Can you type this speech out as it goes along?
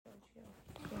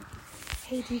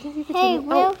Hey, do you think you could Hey, do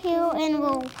we're here and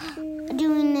we're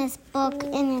doing this book,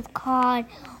 and it's called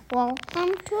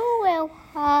Welcome to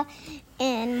Wilha.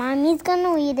 And Mommy's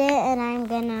gonna read it, and I'm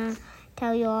gonna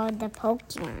tell you all the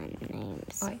Pokemon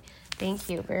names. Okay. Thank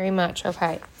you very much.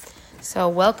 Okay. So,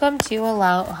 welcome to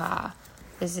Aloha.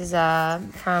 This is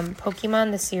from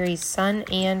Pokemon, the series Sun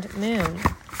and Moon.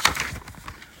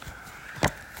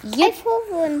 Yep. I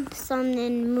pulled Sun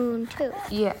and Moon, too.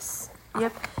 Yes.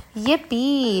 Yep.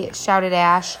 Yippee, shouted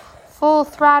Ash. Full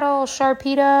throttle,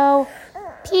 Sharpedo.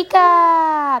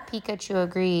 Pika! Pikachu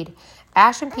agreed.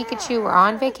 Ash and Pikachu were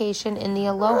on vacation in the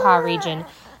Aloha region,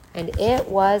 and it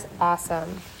was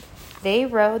awesome. They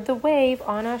rode the wave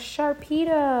on a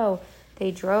Sharpedo.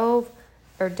 They dove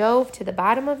to the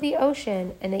bottom of the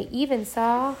ocean, and they even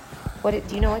saw, do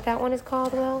you know what that one is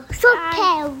called, Will?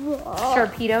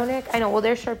 Sharpedo, Nick? I know, well,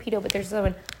 there's Sharpedo, but there's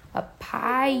another one. A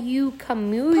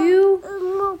Payukamuyu?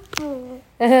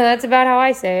 That's about how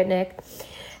I say it, Nick.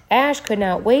 Ash could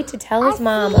not wait to tell his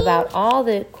mom about all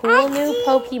the cool new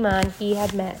Pokemon he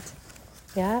had met.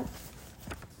 Yeah.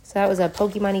 So that was a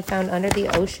Pokemon he found under the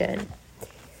ocean.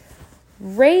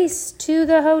 Race to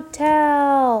the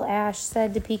hotel, Ash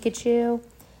said to Pikachu.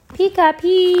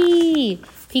 Pika-pee!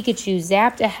 Pikachu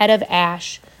zapped ahead of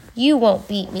Ash. You won't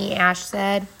beat me, Ash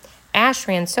said. Ash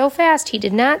ran so fast he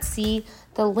did not see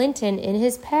the Linton in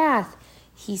his path.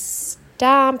 He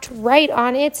stomped right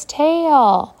on its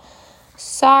tail.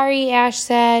 Sorry, Ash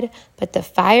said, but the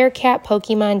Fire Cat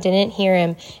Pokemon didn't hear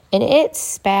him, and it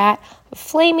spat a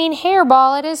flaming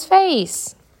hairball at his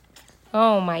face.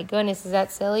 Oh my goodness, is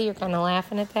that silly? You're kind of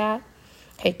laughing at that?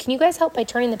 Okay, can you guys help by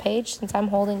turning the page since I'm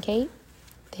holding Kate?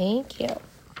 Thank you.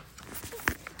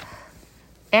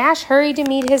 Ash hurried to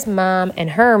meet his mom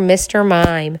and her Mr.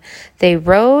 Mime. They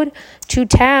rode to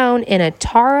town in a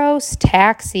Taros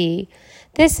taxi.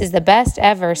 This is the best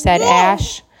ever, said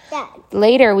Ash.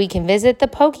 Later, we can visit the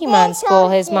Pokemon school,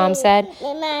 his mom said.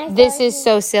 This is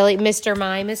so silly. Mr.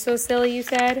 Mime is so silly, you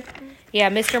said? Yeah,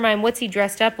 Mr. Mime, what's he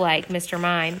dressed up like, Mr.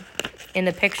 Mime? In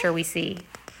the picture we see.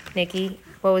 Nikki,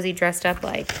 what was he dressed up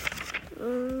like?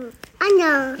 I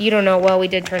know. You don't know? Well, we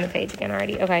did turn the page again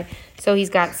already. Okay, so he's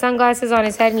got sunglasses on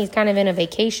his head, and he's kind of in a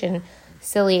vacation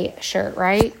silly shirt,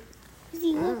 right? What does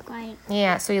he look like?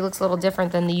 Yeah, so he looks a little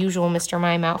different than the usual Mr.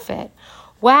 Mime outfit.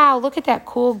 Wow, look at that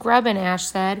cool grubbin, Ash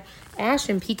said. Ash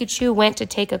and Pikachu went to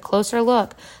take a closer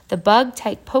look. The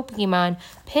bug-type Pokemon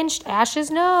pinched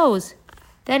Ash's nose.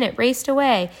 Then it raced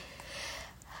away.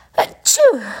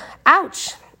 Achoo!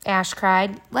 Ouch, Ash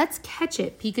cried. Let's catch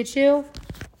it, Pikachu.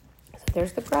 So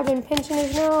there's the grubbin pinching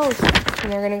his nose,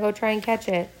 and they're going to go try and catch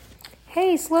it.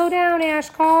 Hey, slow down, Ash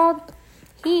called.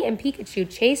 He and Pikachu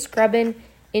chased Grubbin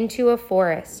into a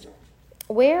forest.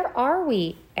 Where are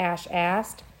we? Ash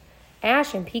asked.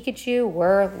 Ash and Pikachu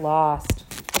were lost.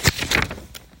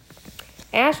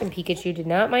 Ash and Pikachu did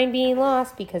not mind being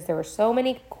lost because there were so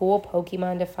many cool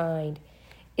Pokemon to find.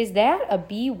 Is that a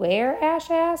Beware? Ash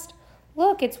asked.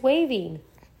 Look, it's waving.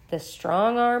 The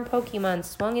strong-arm Pokemon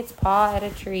swung its paw at a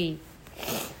tree.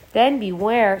 Then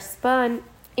Beware spun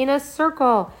in a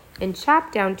circle and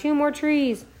chopped down 2 more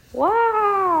trees.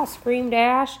 Wow! Screamed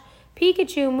Ash.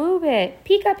 Pikachu, move it.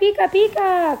 Pika, Pika,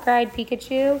 Pika! Cried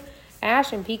Pikachu.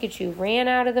 Ash and Pikachu ran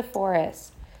out of the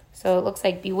forest. So it looks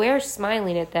like Beware's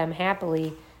smiling at them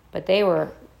happily, but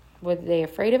were they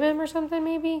afraid of him or something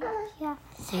maybe? Yeah.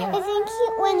 I think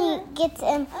when he gets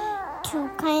him to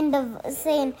kind of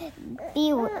saying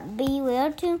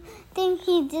beware to think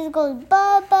he just goes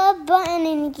ba ba ba and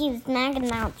then he keeps smacking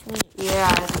down trees.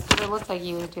 Yeah, that's what it looked like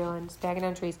he was doing, smacking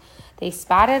down trees. They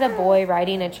spotted a boy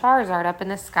riding a Charizard up in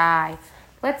the sky.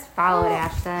 Let's follow it,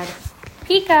 Ash said.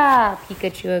 Pika!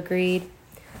 Pikachu agreed.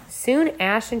 Soon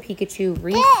Ash and Pikachu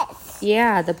reached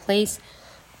the place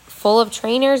full of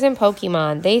trainers and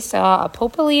Pokemon. They saw a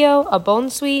Popplio, a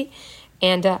Bounsweet,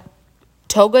 and a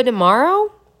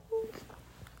Togedemaru.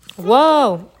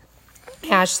 Whoa,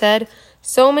 Ash said.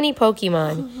 So many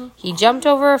Pokemon. He jumped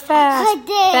over a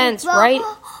fence right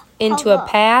into a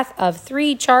path of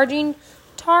 3 charging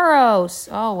Tauros.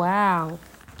 Oh, wow.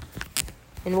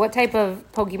 And what type of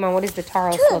Pokemon, what does the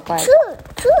Tauros look like?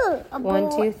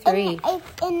 1, 2, 3.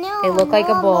 They look like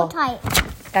a bull.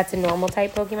 That's a normal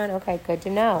type Pokemon? Okay, good to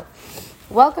know.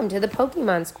 Welcome to the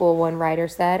Pokemon school, one writer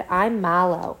said. I'm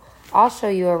Mallow. I'll show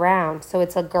you around. So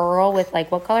it's a girl with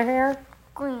what color hair?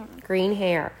 Green. Green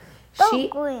hair.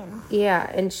 Green.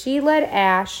 Yeah, and she led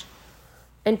Ash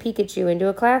and Pikachu into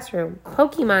a classroom.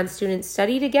 Pokemon students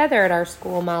study together at our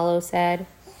school, Mallow said.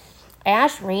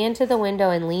 Ash ran to the window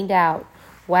and leaned out.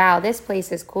 Wow, this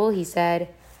place is cool, he said.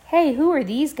 hey, who are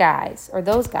these guys or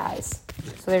those guys?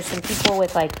 So there's some people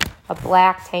with like a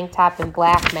black tank top and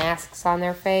black masks on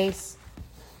their face.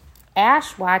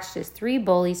 Ash watched as 3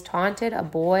 bullies taunted a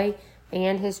boy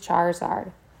and his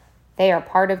Charizard. They are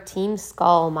part of Team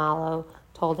Skull, Mallow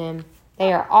told him.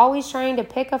 They are always trying to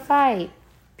pick a fight.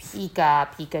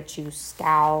 Pikachu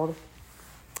scowled.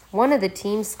 One of the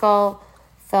Team Skull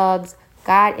thugs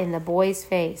got in the boy's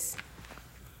face.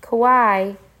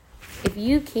 Kawaii, if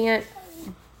you can't...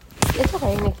 It's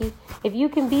okay, Nikki. If you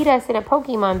can beat us in a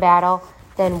Pokemon battle,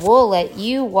 then we'll let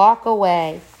you walk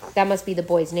away. That must be the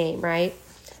boy's name, right?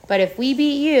 But if we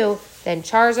beat you, then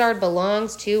Charizard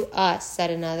belongs to us, said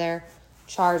another.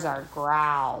 Charizard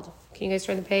growled. Can you guys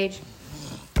turn the page?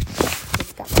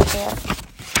 It's got my hair.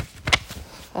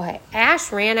 Okay, Ash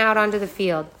ran out onto the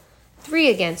field. 3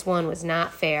 against 1 was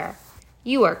not fair.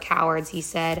 You are cowards, he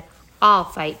said. I'll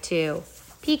fight too.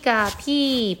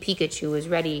 Pikachu was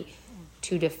ready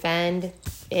to defend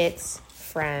its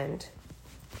friend.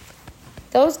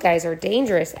 Those guys are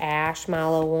dangerous, Ash,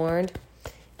 Mallow warned.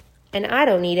 And I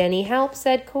don't need any help,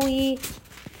 said Kawaii.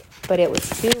 But it was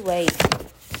too late.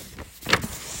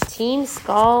 Team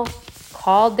Skull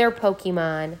called their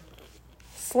Pokemon.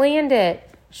 Slandit,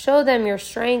 show them your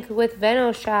strength with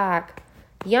Venoshock.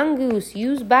 Yungoos,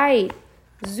 use Bite.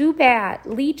 Zubat,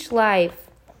 Leech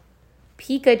Life.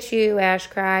 Pikachu, Ash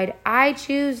cried. I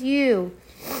choose you.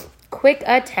 Quick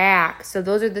Attack. So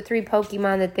those are the 3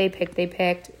 Pokemon that they picked. They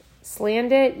picked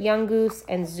Slandit, Yungoos,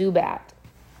 and Zubat.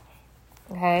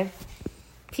 Okay.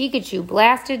 Pikachu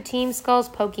blasted Team Skull's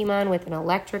Pokemon with an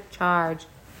electric charge.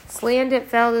 Slandit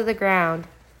fell to the ground.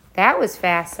 That was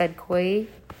fast, said Kawaii.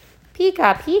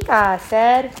 Pika,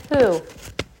 said who?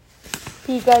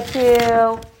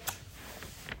 Pikachu.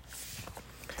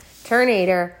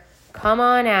 Turnator, come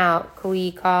on out,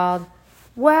 Kawaii called.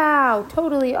 Wow,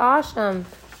 totally awesome,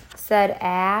 said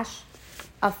Ash.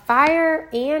 A fire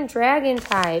and dragon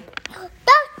type.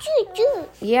 That's you.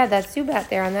 Yeah, that's Zubat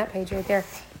there on that page right there.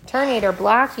 Turnator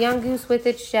blocked Yungoos with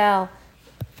its shell.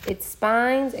 Its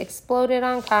spines exploded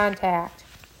on contact.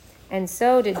 And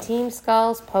so did Team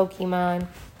Skull's Pokemon.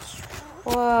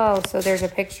 Whoa, so there's a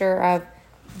picture of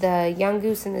the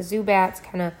Yungoos and the Zubats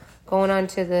kind of going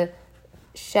onto the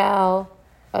shell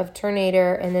of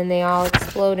Turnator, and then they all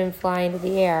explode and fly into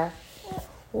the air.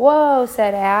 Whoa,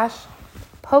 said Ash.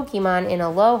 Pokemon in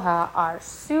Aloha are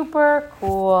super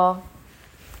cool.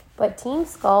 But Team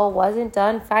Skull wasn't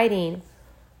done fighting.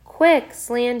 Quick,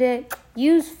 Slandit,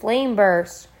 use Flame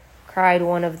Burst, cried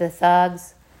one of the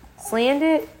thugs.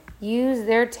 Slandit used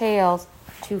their tails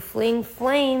to fling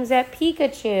flames at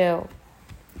Pikachu.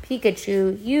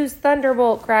 Pikachu, use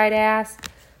Thunderbolt, cried Ash.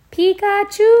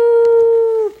 Pikachu!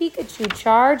 Pikachu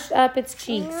charged up its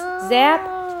cheeks. Zap!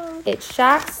 It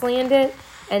shocked Slandit,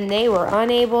 and they were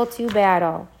unable to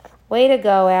battle. Way to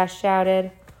go, Ash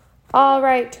shouted. All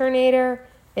right, Turnator,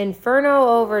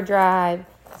 Inferno Overdrive,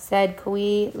 said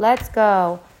Kawaii. Let's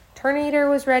go. Turnator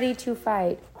was ready to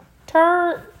fight.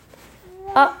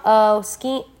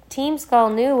 Team Skull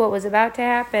knew what was about to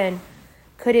happen.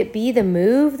 Could it be the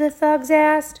move, the thugs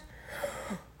asked?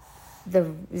 The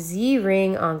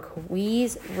Z-ring on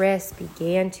Kawaii's wrist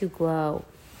began to glow.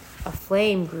 A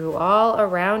flame grew all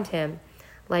around him.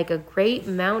 Like a great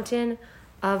mountain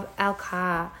of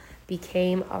Alka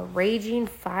became a raging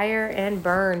fire and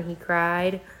burn, he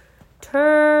cried.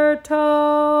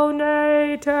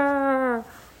 Turtonator!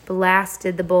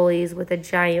 Blasted the bullies with a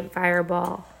giant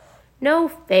fireball. No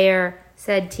fair,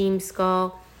 said Team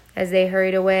Skull as they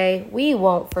hurried away. We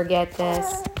won't forget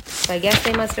this. So I guess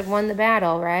they must have won the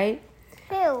battle, right?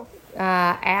 Who?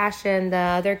 Ash and the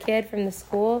other kid from the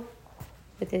school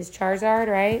with his Charizard,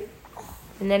 right?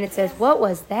 And then it says, what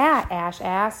was that? Ash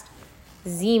asked.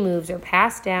 Z moves are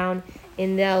passed down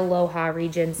in the Aloha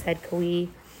region, said Kawaii.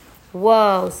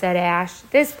 Whoa, said Ash.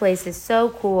 This place is so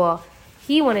cool.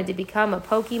 He wanted to become a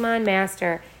Pokemon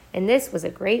master, and this was a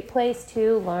great place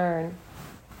to learn.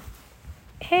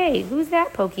 Hey, who's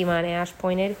that Pokemon? Ash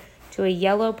pointed to a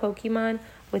yellow Pokemon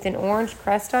with an orange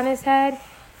crest on his head.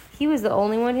 He was the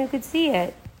only one who could see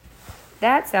it.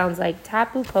 That sounds like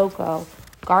Tapu Koko,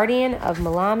 guardian of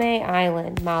Malame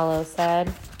Island, Mallow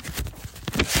said.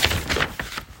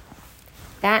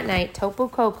 That night, Tapu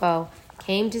Koko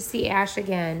came to see Ash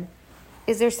again.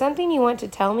 Is there something you want to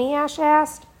tell me? Ash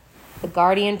asked. The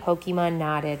guardian Pokemon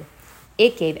nodded.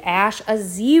 It gave Ash a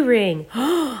Z-ring,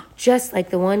 just like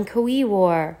the one Kawaii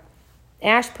wore.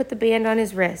 Ash put the band on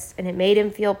his wrist, and it made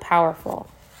him feel powerful,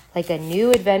 like a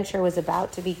new adventure was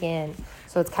about to begin.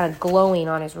 So it's kind of glowing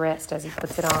on his wrist as he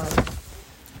puts it on.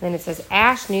 Then it says,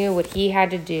 Ash knew what he had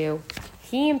to do.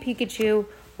 He and Pikachu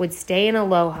would stay in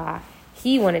Aloha.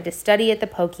 He wanted to study at the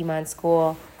Pokemon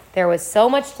school. There was so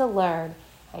much to learn,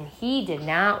 and he did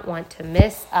not want to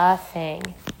miss a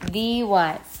thing. The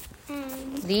what?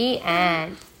 The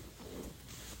end.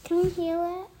 Can we hear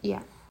it? Yeah.